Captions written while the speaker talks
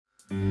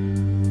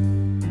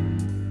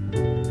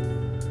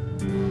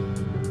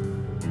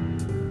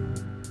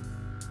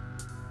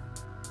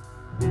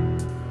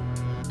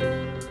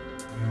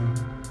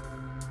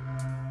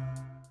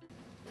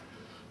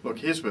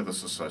here's where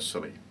this is so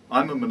silly.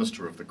 I'm a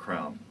minister of the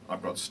Crown.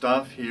 I've got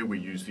staff here, we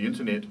use the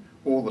internet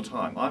all the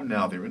time. I'm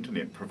now their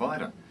internet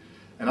provider.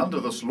 And under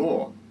this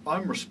law,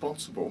 I'm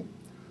responsible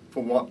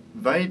for what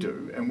they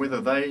do and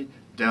whether they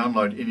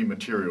download any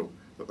material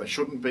that they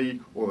shouldn't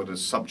be or that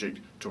is subject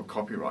to a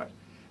copyright.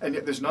 And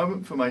yet there's no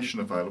information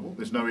available,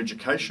 there's no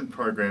education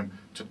program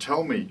to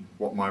tell me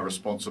what my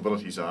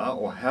responsibilities are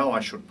or how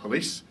I should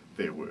police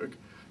their work.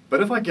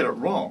 But if I get it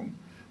wrong,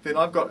 then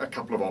I've got a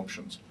couple of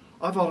options.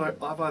 I've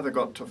either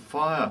got to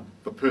fire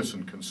the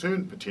person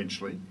concerned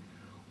potentially,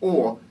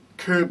 or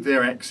curb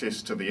their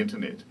access to the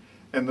internet.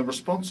 And the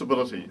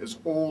responsibility is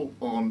all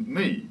on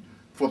me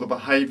for the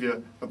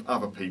behaviour of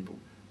other people.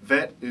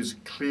 That is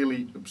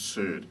clearly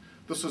absurd.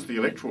 This is the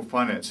Electoral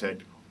Finance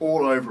Act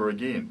all over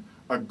again.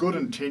 A good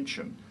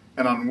intention,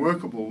 an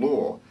unworkable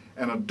law,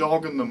 and a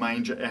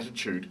dog-in-the-manger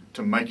attitude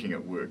to making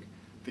it work.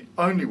 The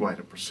only way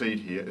to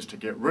proceed here is to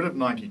get rid of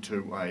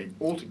 92A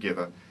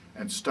altogether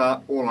and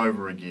start all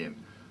over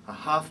again. A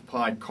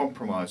half-pie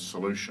compromise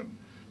solution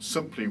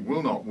simply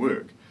will not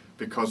work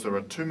because there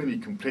are too many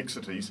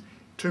complexities,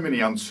 too many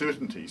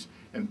uncertainties,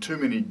 and too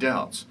many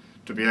doubts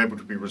to be able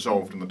to be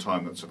resolved in the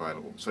time that's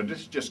available. So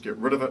just get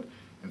rid of it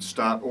and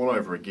start all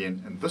over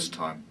again, and this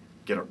time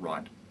get it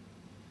right.